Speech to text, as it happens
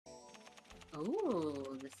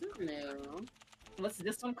Ooh, this is new. What's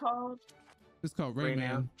this one called? It's called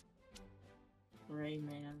Rayman.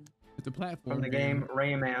 Rayman. It's a platform From the game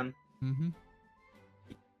Rayman. Mm-hmm.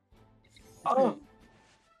 Oh!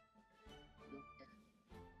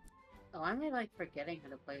 Oh, I'm like forgetting how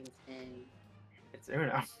to play this game. It's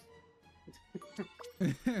Uno.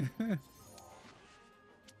 Can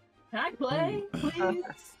I play, please?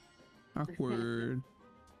 Awkward.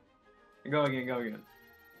 Go again.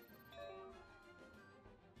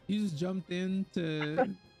 You just jumped in to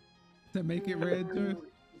make it red, Joyce?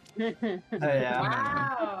 Yeah.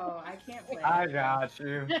 Wow, I can't play. I got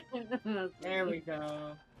you. There we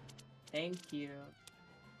go. Thank you.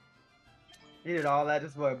 You did all that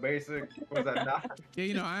just for a basic. Was that not? Yeah,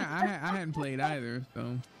 you know, I hadn't played either,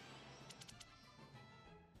 so.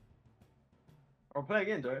 Or play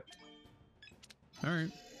again, Joy. All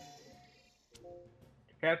right.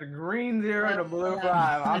 Captain Green 0 and a blue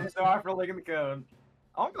 5. I'm sorry for licking the code.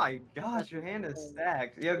 Oh my gosh, your hand is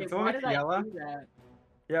stacked. Yeah, Wait, someone why make did it I yellow? do that?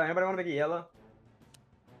 Yeah, anybody want to make it yellow?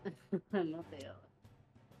 Not the yellow.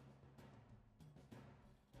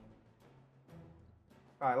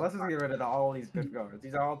 Alright, let's just get rid of all these good cards.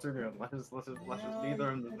 These are all too good. Let's just leave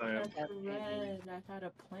them the same. That's red. I had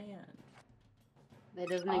a plan. That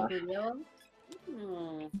doesn't include yellow?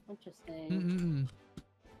 Hmm, interesting. Mm-mm.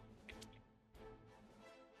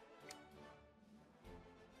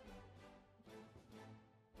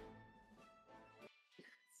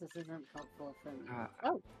 This isn't helpful for me.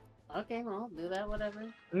 Oh, okay, well, do that,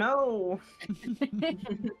 whatever. No! At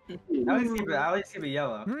least keep it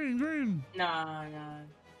yellow. Green. Nah. I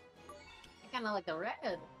kind of like the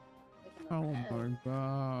red. Oh my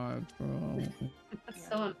god, bro. That's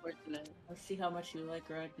so unfortunate. Let's see how much you like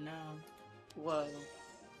red now. Whoa.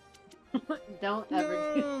 Don't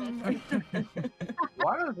ever do that.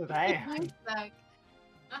 What is that?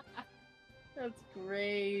 That's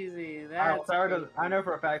crazy. Alright, That's Tyra crazy. does, I know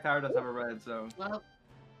for a fact Tyra does have a red, so Well,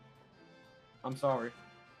 I'm sorry.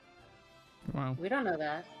 Wow. we don't know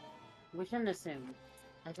that. We shouldn't assume.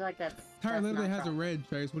 I feel like that's Tyra literally not has a red,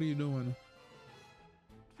 Chase. What are you doing?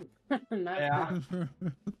 Not Yeah.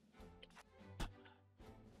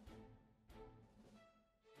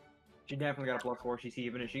 She definitely got a +4. She's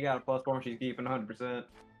keeping it. She got a +4. She's keeping 100%.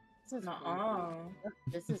 This is Nuh-uh. crazy.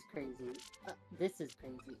 This is crazy. This is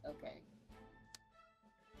crazy. Okay.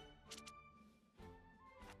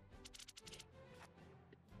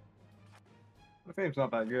 The game's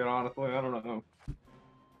not that good, honestly. I don't know.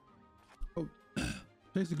 Oh,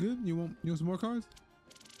 Chase, you good? You want some more cards?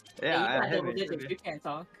 Yeah, you I got hit double it. digits. You can't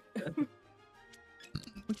talk. What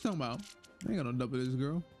you talking about? I ain't got no double this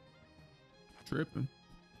girl. Tripping.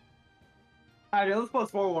 Alright, let's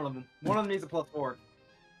 +4 one of them. One of them needs a +4.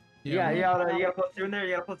 Yeah, you got a +2 in there?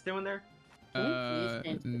 You got a +2 in there? Can we please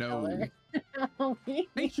change the No. color?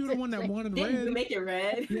 Ain't you the one that wanted Didn't red? you make it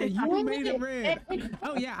red? Yeah, you made it red.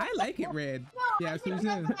 Oh yeah, I like it red. Yeah, that's what you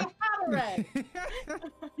Red.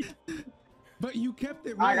 said. But you kept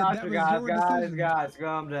it red. I got That you was guys, your guys, decision. guys,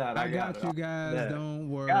 calm down. I got it. you guys. Yeah. Don't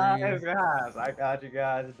worry. Guys, I got you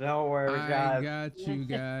guys. Don't worry, I guys. got you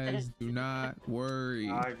guys. Do not worry.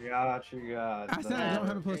 I got you guys. I said I don't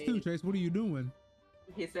have a +2, Trace. What are you doing?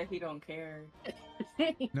 He said he don't care.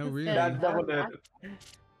 No, really. That's double digit.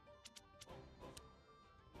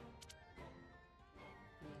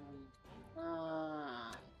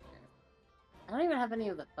 I don't even have any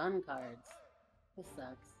of the fun cards. This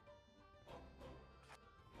sucks.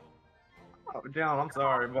 Oh, John, I'm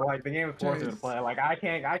sorry, but like the game is forcing me to play. Like I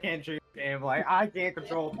can't choose the game. Like I can't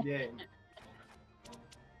control the game.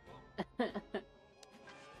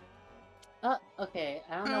 Oh, okay.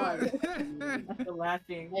 I don't know why. I'm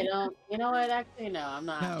laughing. I don't. You know what? Actually, no. I'm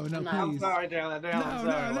not. No, I'm not. please. I'm sorry, John. I'm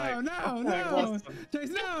sorry. No, Chase,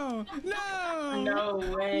 no. No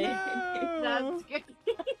way. That's scary.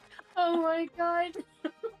 Oh my god.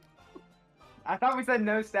 I thought we said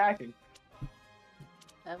no stacking.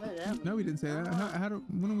 Evidently. No, we didn't say that.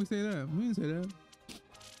 When did we say that? We didn't say that.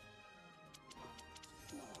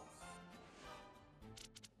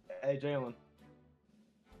 Hey, Jalen.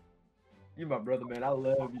 You my brother, man. I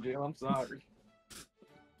love you, Jalen. I'm sorry.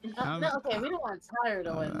 No, okay, we don't want Tyler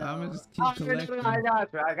to win, though. I'm gonna just keep collecting. I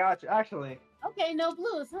got you. Actually. Okay, no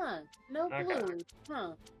blues, huh? No Okay. blues,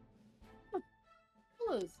 huh?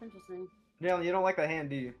 Blues, interesting. Jalen, you don't like the hand,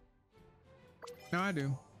 do you? No, I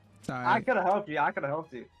do. Sorry. I could have helped you. I could have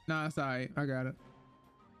helped you. No, it's alright. I got it.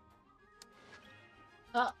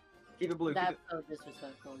 Oh, Keep it blue. that's so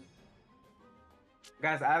disrespectful.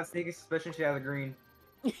 Guys, I have a sneaky suspicion she has a green.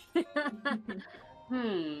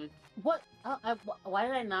 What? Oh, why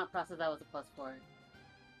did I not process that was a +4?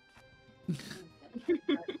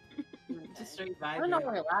 Just straight I vibe. don't know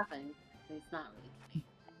why we're laughing. It's not really.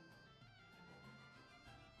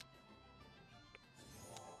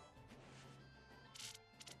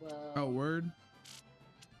 Well, Oh, word.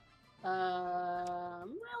 I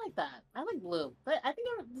like that. I like blue, but I think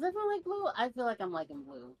does everyone like blue? I feel like I'm liking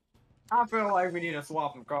blue. I feel like we need to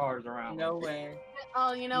swap some cars around. No way.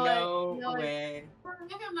 Oh, you know No what? You know way. what?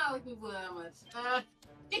 Maybe I'm not liking blue that much.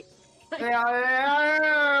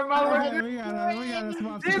 Yeah, motherfucker. We gotta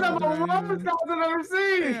swap These some are the cars around. longest cars I've ever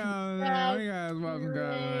seen. Yeah, we gotta swap some cars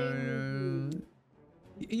around.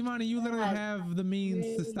 Imani, you literally have the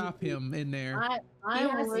means to stop him in there. He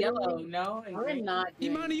has yellow, no? And We're green. not.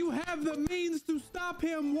 Imani, you have the means to stop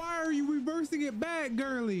him. Why are you reversing it back,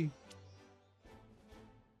 girly?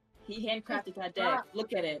 He handcrafted that deck.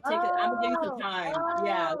 Look at it. Take it. I'm gonna give you some time.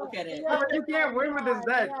 Yeah, look at it. Yeah, you can't win with this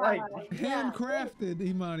deck. Like, Handcrafted,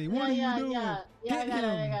 Imani. What are you doing? Yeah, I got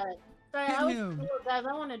it. Sorry, Hit I was him. guys.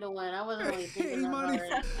 I wanted to win. I wasn't really thinking that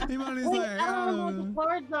hard. Imani's Wait, like, I don't know what the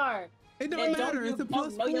cards are. it don't And matter. It's a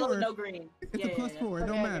plus no yellow, 4. no green. It's a plus 4. It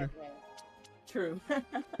don't matter. True.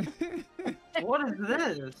 what is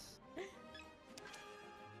this?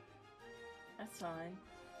 That's fine.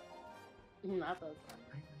 Not those ones.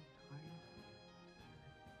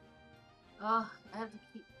 Oh, I have to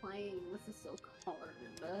keep playing. This is so hard.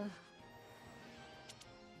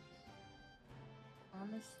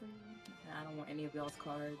 Honestly, I don't want any of y'all's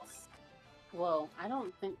cards. Whoa, I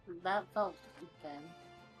don't think that felt okay.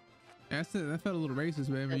 That's it. That felt a little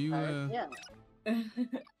racist, baby. Yeah.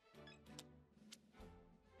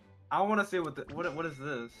 I want to see what is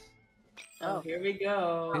this? Oh, here we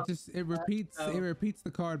go. It repeats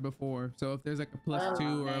the card before. So if there's like a plus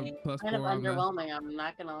 2 or a plus 4 kind of on underwhelming. I'm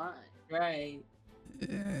not gonna lie. Right.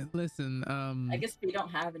 Listen, I guess we don't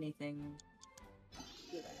have anything.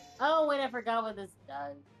 Oh wait, I forgot what this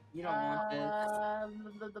does. You don't want this.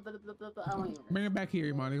 Bring it back here,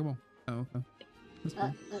 Imani. Come on. Oh, okay. That's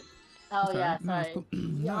cool. Oh That's yeah, all right. sorry.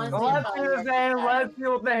 No, Yeah, it's cool. on Let's see this hand. Let's see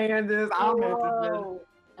what the hand is. I'm interested.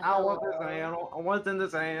 I want this Hello. hand. What's in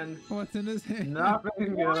this hand? What's in this hand?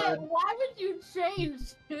 Nothing good. Why would you change?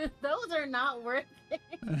 Those are not worth it.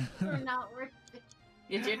 They're not worth it.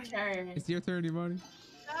 It's your turn. It's your turn, Imani.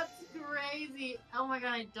 That's crazy. Oh my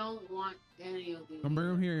god, I don't want any of these. Come bring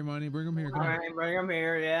him here, Imani. Bring him here. Come on. Alright, bring him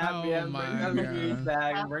here. Yeah, Oh yeah. my Bring the energies God.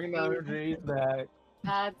 back. Bring the energies back.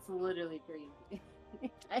 That's literally crazy.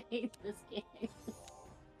 I hate this game.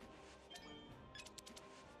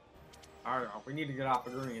 Alright, we need to get off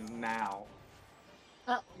the green now.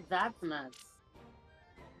 That's nuts.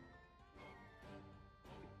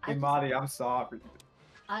 Hey, Marty, I'm sorry.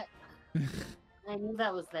 I knew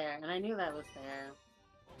that was there, and I knew that was there.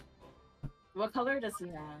 What color does he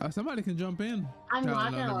have? Somebody can jump in. I'm No,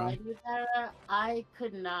 not no, gonna no, lie to you, Tara. I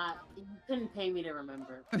could not. You couldn't pay me to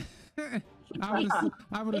remember.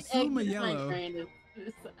 I would assume a yellow.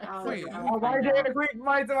 Wait, why are you taking a quick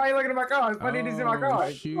fight? Why are you looking at my cards? Why did you see my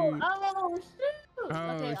cards? Shoot. Oh shoot! Oh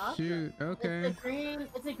Okay, awesome. shoot. Okay.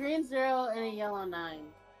 It's a green 0 and a yellow 9.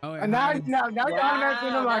 Oh, And now you're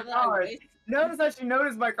noticing my cards. Notice that she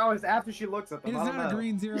noticed my cards after she looks at them. It's not a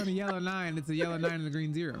green 0 and a yellow 9. It's a yellow 9 and a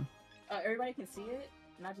green 0. Everybody can see it,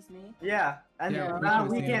 not just me. Yeah, and Yeah, now we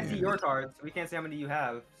we can can't see see it. your cards. We can't see how many you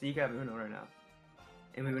have. So you can have Uno right now.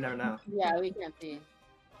 And we would never know. Yeah, we can't see.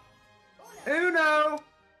 Uno!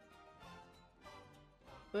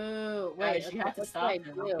 Boo! Wait, you have to what's stop my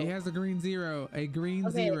him. blue? He has a green 0, a green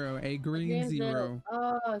Okay. 0, a green 0.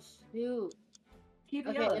 Oh shoot! Keep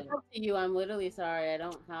Okay, yelling. it's up to you. I'm literally sorry. I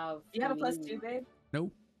don't have. Do you have a means. +2, babe?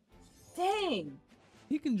 Nope. Dang!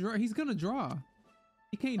 He can draw. He's gonna draw.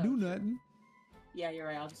 He can't do nothing. Yeah, you're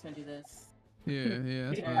right. I'm just gonna do this. Yeah, yeah.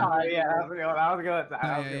 That's fine. Oh, yeah, that was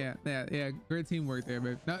good. Yeah. Great teamwork there,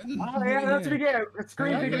 babe. No, Oh, yeah, that's what you get.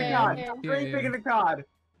 Screen Okay, picking the okay. card. Yeah, Screen yeah. picking the card.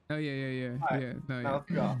 Oh yeah. Alright, Yeah. No, Now yeah.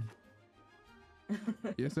 let's go.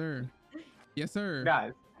 Yes, sir. Yes, sir.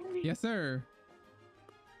 Guys. Yes, sir.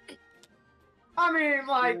 I mean,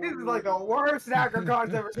 like, this is like the worst stack of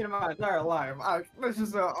cards I've ever seen in my entire life. This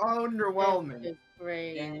is underwhelming. It's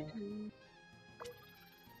great. Yeah.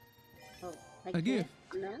 Oh, A gift.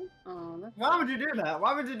 No? Oh, that's Why would you do that?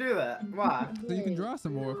 Why would you do that? Why? So you can draw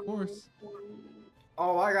some more, of course.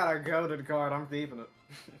 Oh, I gotta go to the card. I'm keeping it.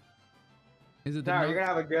 Is it the Tower, num- you're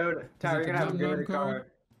gonna have a go to. Tower, it you're the gonna have a go to num-num card. card?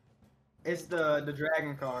 It's the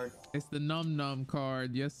dragon card. It's the num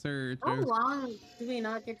card. Yes, sir. How long do we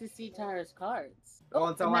not get to see Tara's cards? Well,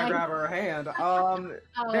 until I nice. grab her hand. Oh,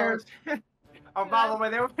 There's. Oh, by the way,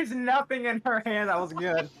 there was nothing in her hand that was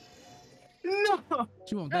good. No.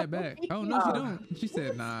 She want that back. Oh no, she don't. She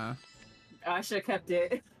said nah. I should have kept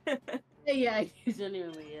it. yeah,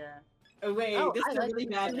 genuinely, yeah. Oh, wait, Oh, this I is a like really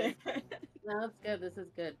this bad too. hand. No, that's good. This is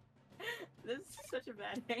good. This is such a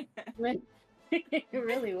bad hand. It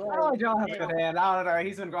really was. Oh, John has a good hand. I don't know.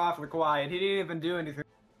 He's been awfully quiet. He didn't even do anything.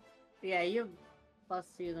 Yeah, you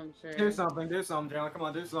 +2s, I'm sure. Do something, John. Come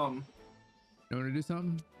on, do something. You want to do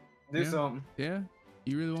something? Do something. Yeah?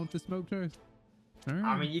 You really want the smoke choice? All right.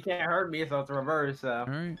 I mean, you can't hurt me, so it's a reverse, so. All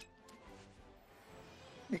right.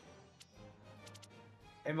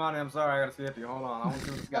 Hey, Monty, I'm sorry, I gotta skip you. Hold on, I want to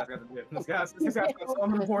see what this guy's got to do. This guy's got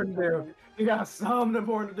something important to do. He got something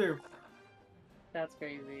important to do. That's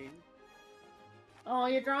crazy. Oh,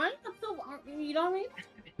 you're drawing? That's so you don't mean?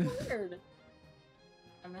 Weird.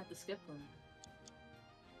 I'm gonna have to skip them.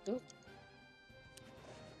 Oop.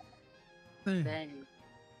 Hey. Dang.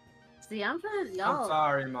 See, I'm trying to I'm y'all.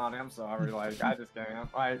 sorry, Monty, I'm sorry. Like, I just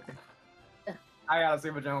can't. Like, I gotta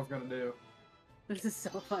see what John's gonna do. This is so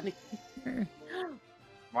funny.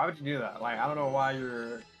 Why would you do that? Like, I don't know why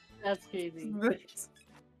you're. That's crazy.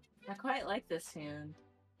 I quite like this hand.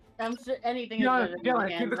 I'm sure anything is No, better than Dylan,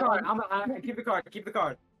 your keep the hand, card. Keep the card. Keep the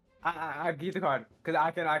card. I keep the card because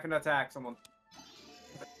I can attack someone.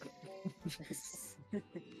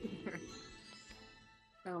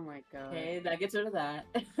 Oh my god. Okay, that gets rid of that.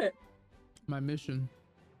 My mission.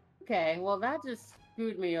 Okay, well that just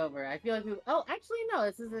screwed me over. I feel like we. Oh, actually no.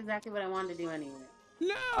 This is exactly what I wanted to do anyway.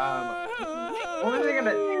 No! What are they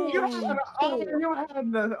gonna? You had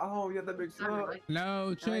the. Oh, you had the big slug.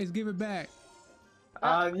 No, Chase, give it back.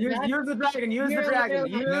 Use the dragon. Use the dragon.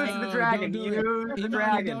 Use the dragon. Use the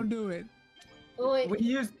dragon. Don't do it. Wait. We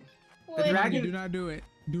use the Wait. dragon. Do not do it.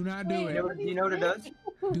 Do not do Wait, it. Do you know what it does?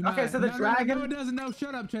 Do not. Okay, so the No, dragon. No, it doesn't. No,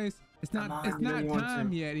 shut up, Chase. It's not. Come on, It's you know not you want time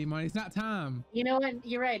to. yet, Imani. It's not time. You know what?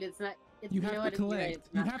 You're right. It's not. It's, You know have what? to collect. It's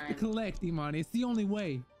You not have to time. collect, Imani. It's the only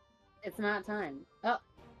way. It's not time. Oh.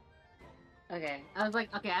 Okay. I was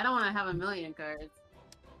like, okay, I don't want to have a million cards.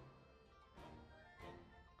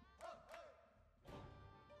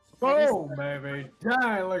 Oh, baby.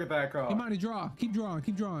 Dang, look at that card. Imani, draw. Keep drawing.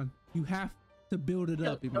 Keep drawing. You have to build it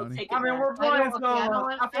up, Imani. take I mean, we're I playing don't- so. okay, I don't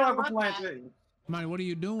want- I feel I like don't we're playing want that. too. Imani, what are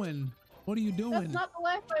you doing? What are you doing? That's not the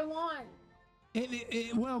life I want.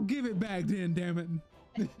 Well, give it back then, damn it.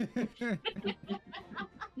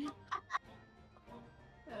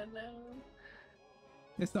 Oh no.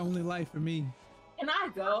 It's the only life for me. Can I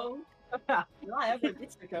go? Do I ever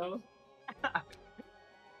get to go?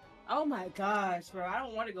 Oh my gosh, bro! I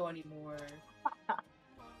don't want to go anymore.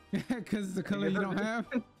 Because it's the color you don't have.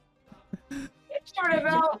 Turn it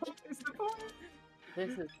out.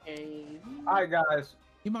 This is crazy. All right, guys.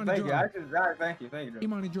 Imani, Thank you. draw. Thank you. Thank you.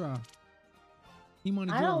 Imani, draw. Imani,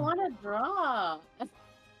 draw. I don't want to draw.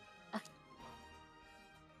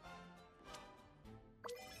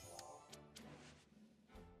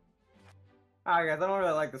 All right, guys. I don't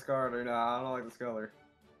really like this card or no. I don't like this color.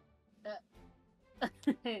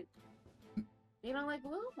 You don't like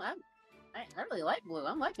blue? I really like blue.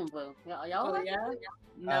 I'm liking blue. Y'all Oh like yeah? blue?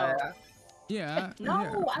 No. Yeah. No,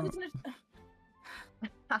 yeah. I was gonna.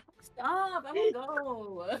 Stop! I wanna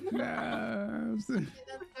go. No. That's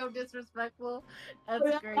so disrespectful.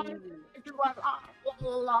 That's crazy.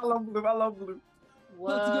 I love blue. I love blue.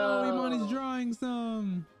 Let's go. Whoa. Imani's drawing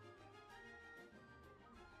some.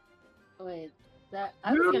 Wait, that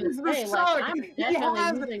I was Dude, gonna say, this like, sucks. I'm He definitely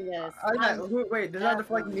has- using this. Wait, does that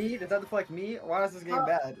deflect me? Does that deflect me? Why is this game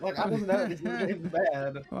bad? Like, I don't know. This game is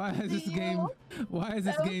bad. Why is this game? Why is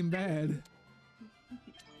this game bad?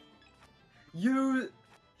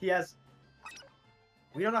 He has.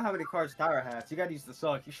 We don't know how many cards Tyra has. You gotta use the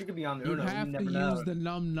suck. You should be on the You Uno. have You to never know. use the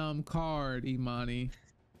num num card, Imani.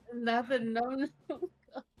 Nothing, no.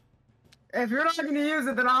 If you're not gonna use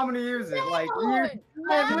it, then I'm gonna use it. Like, No,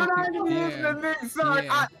 if you're not gonna use Yeah. the big suck,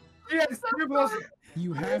 Yeah. yes, you plus.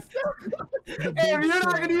 You have to. The If big you're not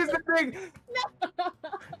suck. gonna use the big, she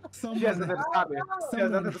has Someone, nothing to stop you. She has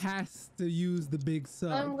someone nothing to- has to use the big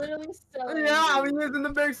suck. I'm literally so. Yeah, I'm angry. using the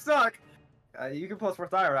big suck. You can plus 4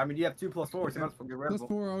 Tyra. I mean, you have 2 plus 4, so you might as well get rid of Plus them.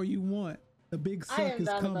 4 all you want. The big I suck am is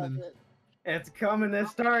done about coming. this. It's coming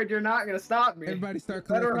this turn. You're not gonna stop me. Everybody start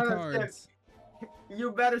Better collecting run it, cards.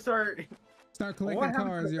 You better start. Start What collecting happened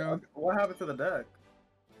cards, to the- yo. What happened to the deck?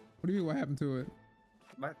 What do you mean? What happened to it?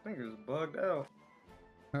 My finger's bugged out.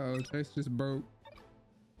 Uh oh, Chase just broke.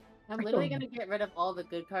 I'm literally gonna get rid of all the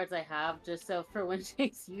good cards I have, just so for when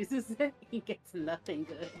Chase uses it, he gets nothing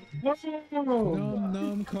good. Num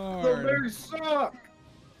num The card. big suck.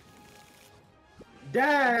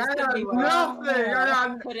 Dang, This I could got be nothing.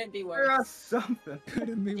 worse. Couldn't be I worse. got something.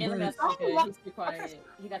 Couldn't be And worse. that's okay. He's too quiet.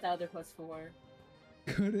 He got the other plus 4.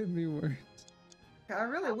 Couldn't be worse. I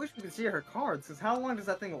really wish we could see her cards, because how long does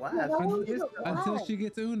that thing last? How long When you does use it the- last? Until she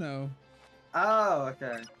gets Uno. Oh,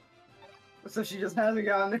 okay. So she just hasn't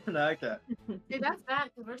gotten there? No, okay. Dude, that's bad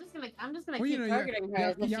because I'm just gonna Well, keep targeting her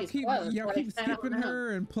as if she's close. y'all but keep I don't skipping know. her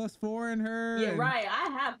and +4 in her. Yeah, and- right. I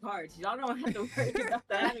have cards. Y'all don't have to worry about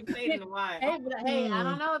that. I haven't played in a while. Hey, but hey, I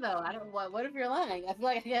don't know though. I don't. What if you're lying? I feel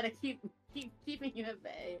like I gotta keep keeping you at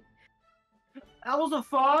bay. That was a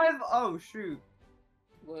 5? Oh, shoot.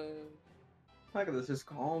 Whoa. Look at this. Just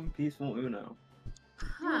calm, peaceful Uno.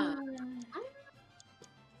 Huh.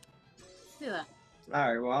 Let's do that.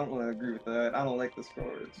 Alright, well, I don't want to agree with that. I don't like this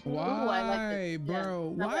cards. Why, Ooh, I like this.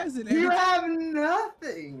 bro? Yeah. Why is it You every have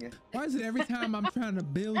nothing! Why is it every time I'm trying to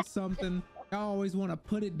build something, y'all always want to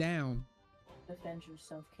put it down? Defend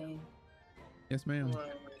yourself, King. Yes, ma'am.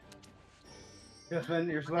 Defend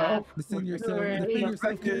yourself. Defend yourself, Defend defend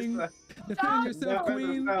yourself, king. Defend yourself, Defend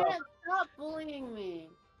queen. yourself. Stop bullying me.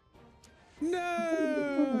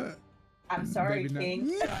 No. I'm sorry, Baby, no.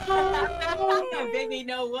 King. No. Baby,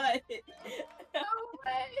 know what? No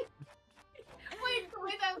way. Wait, can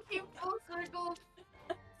we not keep full circle?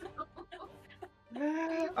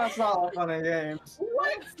 That's not fun in games.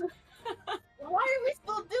 What? Why are we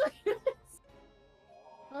still doing this?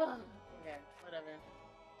 Oh, okay, whatever.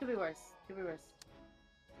 Could be worse. Could be worse.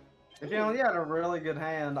 If you only had a really good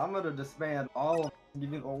hand, I'm gonna disband all of them and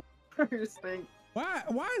give you the worst thing.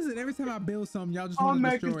 Why is it every time I build something, y'all just I'll want to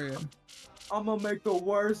make destroy it? I'm gonna make the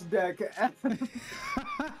worst deck ever.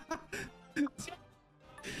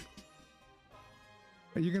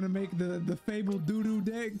 Are you gonna make the fabled doo-doo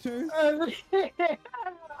deck, Chase?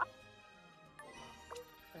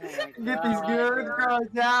 Get these good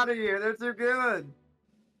cards out of here. They're too good.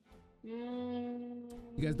 You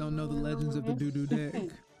guys don't know the legends of the doo-doo deck?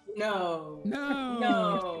 No. No.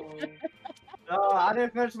 No. No, I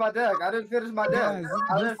didn't finish my deck. I didn't finish my deck. Guys,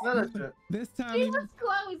 I didn't finish it. This He time, was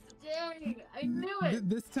close, dang. I knew it.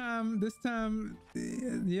 this time,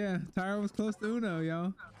 yeah, Tyra was close to Uno,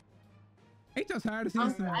 y'all. Ain't y'all tired of seeing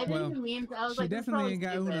some? I Well, didn't mean to. I was she like, this definitely probably ain't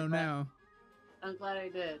got stupid, Uno but now. I'm glad I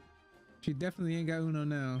did. She definitely ain't got Uno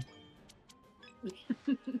now.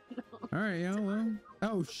 All right, y'all. Well,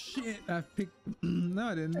 oh shit, I picked. No,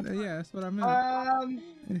 I didn't. Yeah, that's what I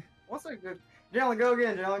meant. What's a good? Jalen, go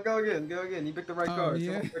again. Jalen, go again. Go again. You picked the right Oh, card.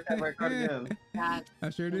 yeah. Someone picked that right card again. That's I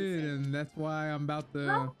sure did, insane. and that's why I'm about to.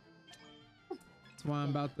 No. That's why I'm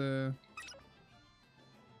about to.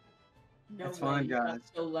 No That's way. fine, You got guys.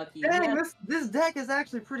 so lucky. Dang, Yeah. this deck is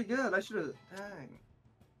actually pretty good. I should have. Dang.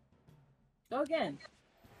 Go again.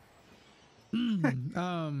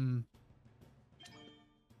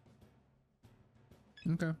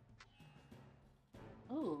 Okay.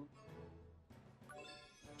 Ooh.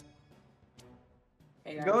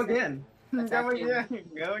 Hey, guys, Go again. That's Go actually- again.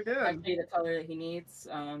 Go that's again. actually the color that he needs.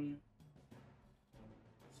 I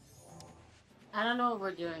don't know what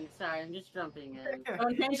we're doing. Sorry, I'm just jumping in. Oh,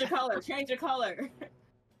 change your color. Change your color. Wait,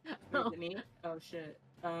 is it me? Oh shit.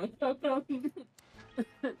 Oh no.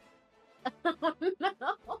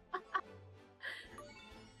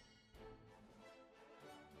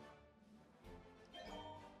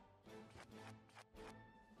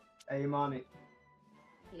 Hey, Monty.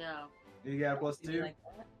 Yeah. You got a plus Do you 2? like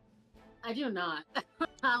that? I do not.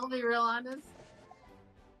 I'll be real honest.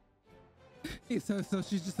 Hey, so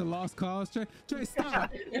she's just a lost cause. Chase,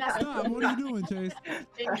 stop! Yeah. Stop! What are you doing, Chase?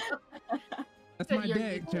 That's my You're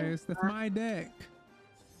deck, evil. Chase. That's my deck.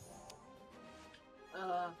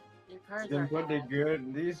 Your cards Then are put the bad.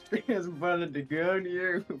 good. These fans put the good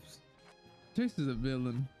use. Chase is a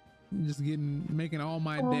villain. Just making all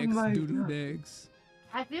my Oh decks my doo-doo God. decks.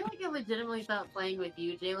 I feel like I legitimately thought playing with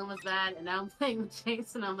you, Jalen, was bad, and now I'm playing with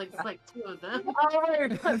Chase, and I'm like, it's like 2 of them. Oh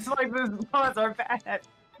wait, it's like these cards are bad.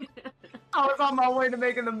 I was on my way to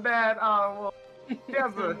making them bad. Oh well. Yeah,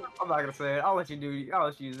 but I'm not gonna say it. I'll let you do. I'll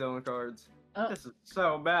let you use your own cards. Oh. This is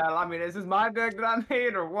so bad. I mean, is this my deck that I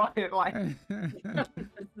made or what? Like, This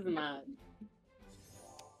is not.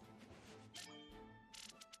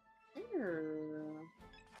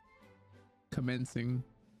 Commencing.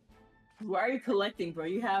 Why are you collecting, bro?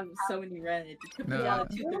 You have so many red. You could put No.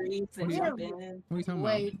 out 2 3s and What jump in. What are you talking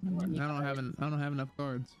Wait. about? I don't have enough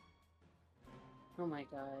cards. Oh my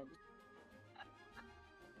god.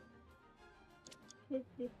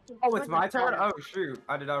 oh, it's my turn. Oh shoot,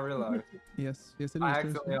 I did not realize. Yes, it is. I Chase.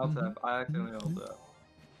 accidentally alt Mhm. up. I accidentally alt up.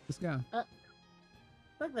 This guy.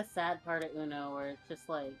 It's like the sad part of Uno, where it's just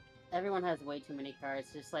like everyone has way too many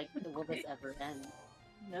cards. Just like, will this ever end?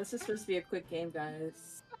 No, this is supposed to be a quick game,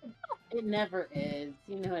 guys. It never is.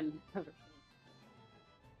 You know, it never.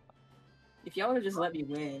 If y'all would have just let me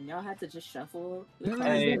win, y'all had to just shuffle. the There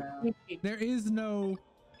cards is- around. There is no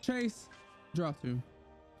Chase. Draw 2.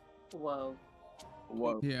 Whoa.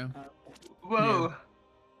 Whoa. Yeah. Oh, Whoa.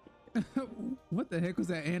 What the heck was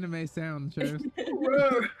that anime sound, Chris?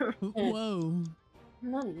 Whoa. Whoa.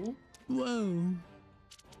 Nani? Whoa.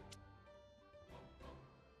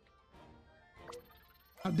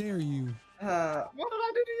 How dare you? What did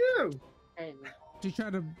I do to you? Crazy. She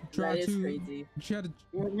tried to draw That is two. crazy. She tried to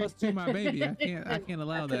plus two my baby. I can't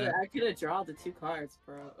allow that. I could have drawn the 2 cards,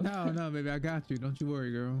 bro. No, baby, I got you. Don't you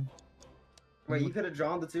worry, girl. Wait, you could have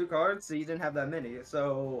drawn the 2 cards, so you didn't have that many.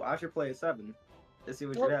 So I should play a 7 to see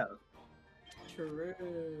what you have. True.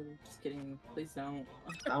 Just kidding. Please don't.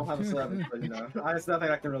 I don't have a 7, but you know, there's nothing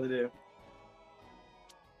I can really do.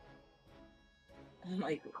 I'm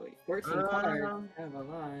like, wait, 14 cards. I have a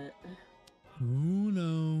lot.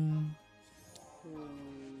 Uno.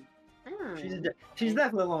 She's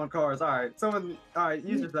definitely low on cards. All right,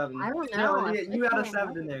 use your 7. I don't No, know. you got a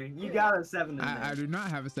 7 in there. You got a 7 in there. I do not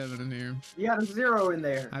have a 7 in here. You got a 0 in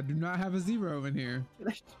there. I do not have a 0 in here.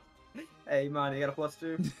 Hey, man, you got a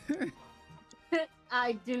 +2.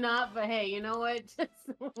 I do not, but hey, you know what? Just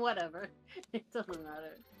whatever. It doesn't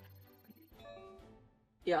matter.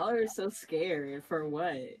 Y'all are so scared for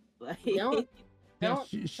what? Like, Don't.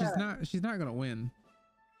 She's not gonna win.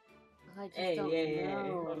 I just Hey, don't yeah,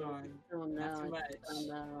 know. hold on. I just don't know. Not too I much. just don't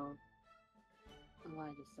know. Oh, I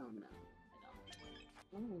just don't know.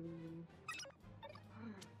 I don't.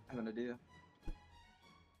 I'm gonna do.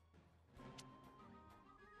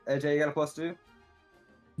 AJ, you got a +2?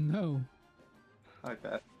 No,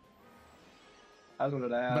 Okay. I was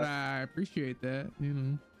gonna ask. but I appreciate that. You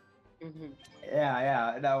know. Mhm.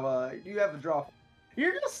 Yeah. Now, you have a draw.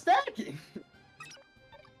 You're just stacking.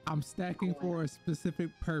 I'm stacking for a specific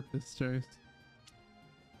purpose, Chase.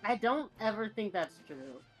 I don't ever think that's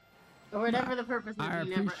true. Or whatever the purpose is, I you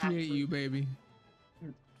never appreciate actually... you, baby.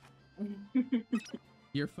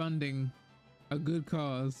 You're funding a good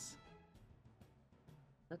cause.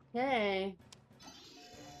 Okay.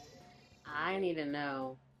 I need to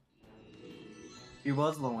know. He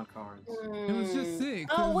was low on cards. It was just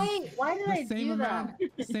 6. Oh It was wait, why did I the same do amount.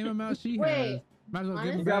 that? Same amount she Wait, has. Might as well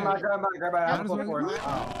give him honestly- back. Grab my. I have a Might as well- +4.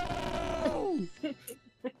 Oh.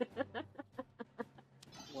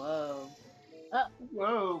 Whoa.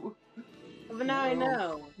 Whoa. But now I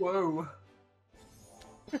know. Whoa.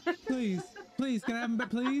 Please, can I have him back,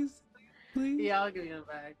 please? Please? Yeah, I'll give you it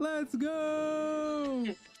back. Let's go!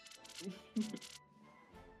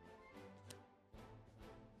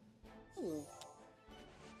 Ooh.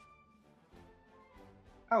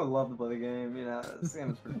 I would love to play the game. You know, this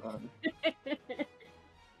game is pretty fun.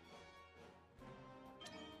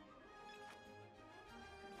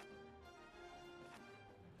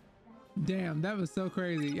 Damn, that was so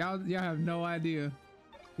crazy. Y'all have no idea.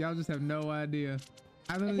 Y'all just have no idea.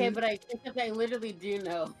 Okay, but except I literally do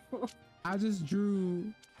know. I just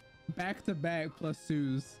drew back-to-back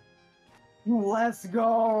 +2s. Let's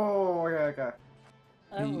go. Okay.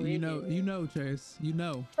 I don't You believe know, Chase. You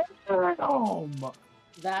know. Oh my.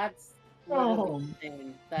 That's literally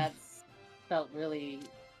insane. That's felt really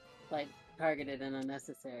like targeted and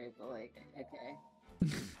unnecessary, but like, okay.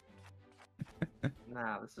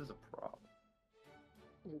 Nah, this is a problem.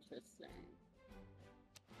 Interesting.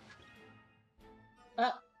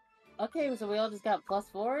 Okay, so we all just got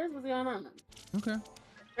 +4s? What's going on? Okay.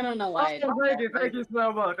 I don't know why. Thank you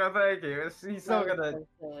so much. Thank you. He's still That was gonna. so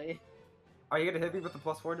silly. Are you gonna hit me with the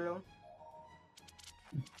 +4 deal?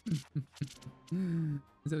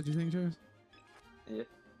 Is that what you think, Chase? Yeah.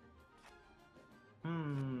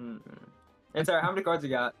 And sorry, how many cards you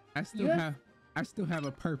got? I still have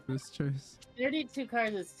a purpose, Chase. 32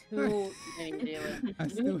 cards is too many to deal with. I When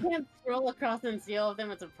still you can't scroll across and see all of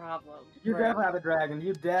them, it's a problem. You bro. definitely have a dragon.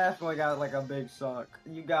 You definitely got like a big suck.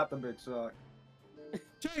 You got the big suck.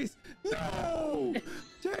 Chase, no!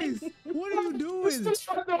 Chase, what are you doing? You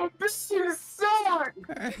suck!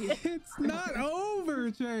 It's not over,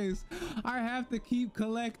 Chase. I have to keep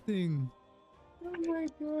collecting. Oh my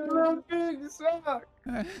You big suck.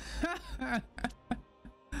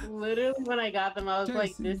 Literally, when I got them, I was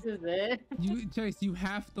like, Jason, this is it? Chase, you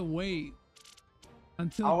have to wait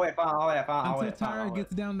until I'll wait, fine, I'll wait. until Tyra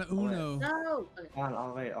gets down to Uno. No! Fine,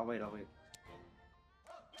 I'll wait.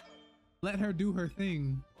 Let her do her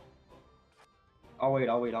thing. I'll wait,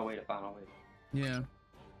 fine, I'll wait. Yeah.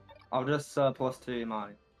 I'll just +2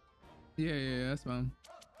 mine. Yeah, that's fine.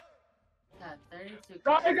 God, 32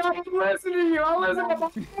 I gotta listen to you! I'll listen to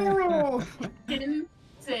my rules!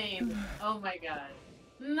 Insane. Oh my god.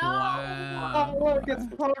 No! Wow. Oh, look, it's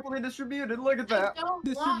perfectly distributed. Look at I that. don't want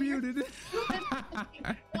your Distributed. stupid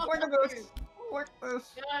Look at this. Look at this.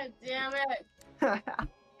 God damn it.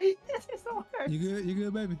 This is so hard. You good? You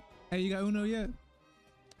good, baby? Hey, you got Uno yet?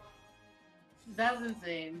 That's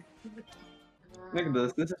insane. Look at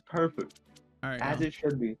this. This is perfect. All right, As it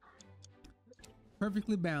should be.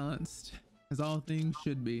 perfectly balanced, as all things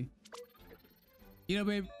should be. You know,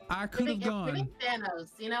 babe, I could have gone. It's giving Thanos.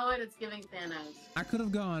 You know what? It's giving Thanos. I could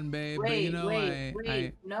have gone, babe, but Wait, you know,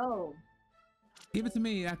 wait, no. give it to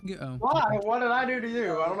me. I can get. Oh. Why? What did I do to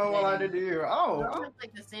you? I don't know what I did to you. Oh. It's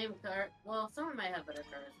like the same card. Well, someone might have better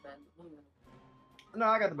cards, but No,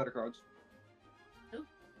 I got the better cards. Ooh,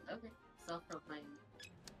 okay. Self-proclaimed.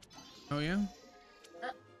 Oh yeah.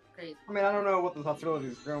 Crazy. I mean, I don't know what the hostility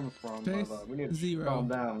is coming from, Chase, but we need to 0. calm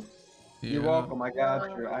down. Yeah. You're welcome. I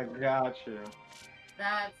got you. I got you.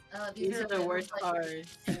 That's These are the worst like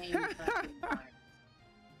cards. the same fucking cards.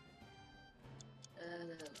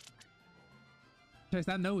 Chase,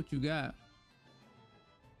 I know what you got,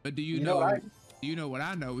 but do you know know? what Do you know what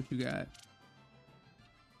I know? What you got?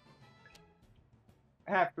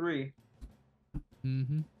 I have 3.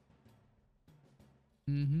 Mm-hmm.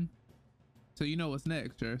 Mm-hmm. So you know what's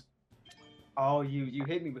next, Chase? Oh, you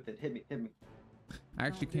hit me with it. Hit me. I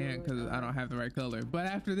actually can't because I don't have the right color. But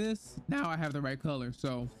after this, now I have the right color.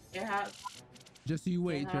 So You have just so you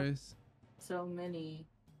wait, Yeah. Trace. so many.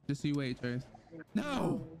 Just so you wait, Trace.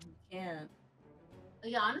 No. You can't.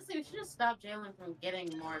 Yeah, honestly, we should just stop Jalen from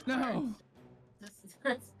getting more cards. No.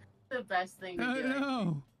 That's the best thing to do.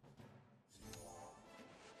 No.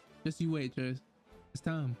 Just you wait, Trace. It's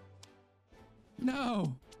time.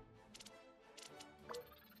 No.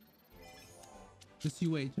 Just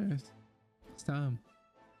you wait, Trace. It's time.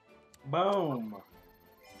 Boom.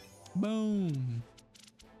 Boom.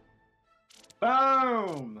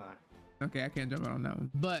 Boom. Okay, I can't jump out on that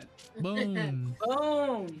one. But boom.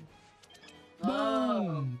 Boom.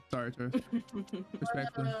 Boom. Sorry, Trace.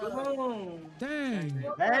 Respectfully. Boom. Dang.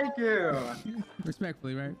 Thank you.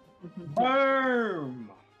 Respectfully, right?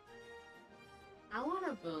 Boom. I want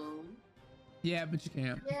a boom. Yeah, but you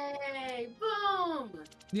can't. Yay! Boom!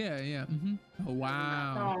 Yeah, yeah. Mm-hmm. Oh,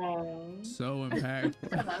 wow. Oh. So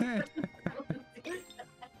impactful.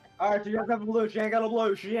 All right, you guys have a blue. She ain't got a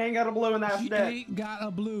blue. She ain't got a blue in that She deck. ain't got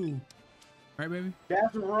a blue. Right, baby?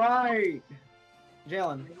 That's right.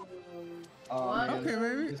 Jalen. What? man. Okay,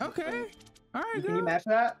 baby. This is Okay. fun. All right, Can girl. you match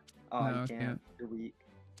that? Oh, No, you I can't. can't. You're weak.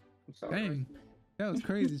 I'm sorry. Dang. That was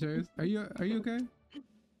crazy, Chase. Are you okay?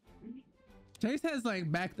 Chase has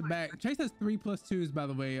like back to back. Chase has 3+2s, by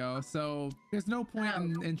the way, y'all. So there's no point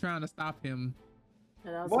in trying to stop him.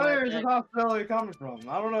 Where is this hostility coming from?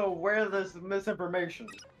 I don't know where this misinformation.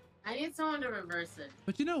 I need someone to reverse it.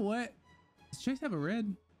 But you know what? Does Chase have a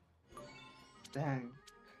red? Dang.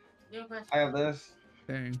 New question. I have this.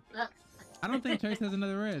 Dang. I don't think Chase has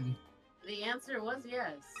another red. The answer was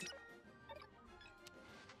yes.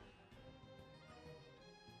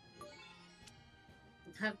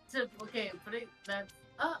 Okay, putting that's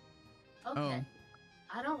okay. Oh.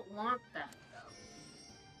 I don't want that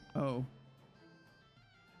though. Oh.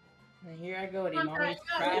 And here I go with One Imani's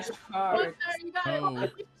card, trash One card. card, you got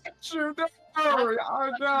it. Oh. Sure, don't worry.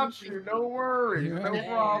 I got you. No worries. Yeah. No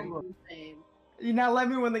problem. Insane. You now let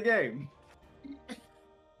me win the game. It's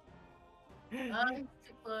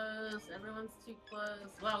too close. Everyone's too close.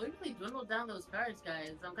 Wow, we really dwindled down those cards,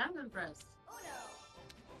 guys. I'm kind of impressed.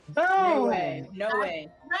 No Boom. way. No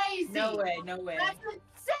way. Crazy. No way. No way. That's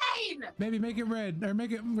insane. Baby, make it red or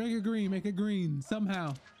make it green. Make it green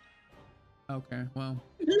somehow. Okay. Well,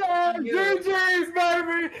 Yeah, GG's,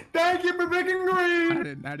 baby. Thank you for picking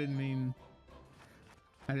green. I didn't mean.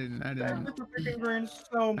 I didn't. Thank you for picking green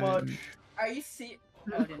so much. Are you serious?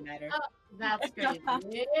 Oh, it didn't matter. That's crazy.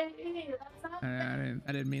 Yay, that's not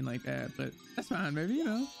I didn't mean like that, but that's fine, baby. You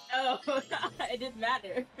know. Oh, it didn't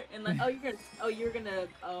matter. And like, you're gonna.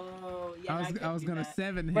 Oh, yeah. I was gonna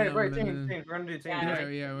 7 him. Wait, and teams. then- We're gonna do teams. Yeah, Yeah,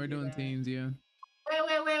 yeah, we're doing teams. Yeah. Wait.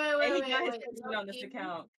 Hey, he got his first win on this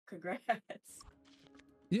account. Congrats.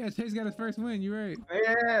 Yeah, Chase got his first win. You're right.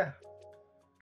 Yeah.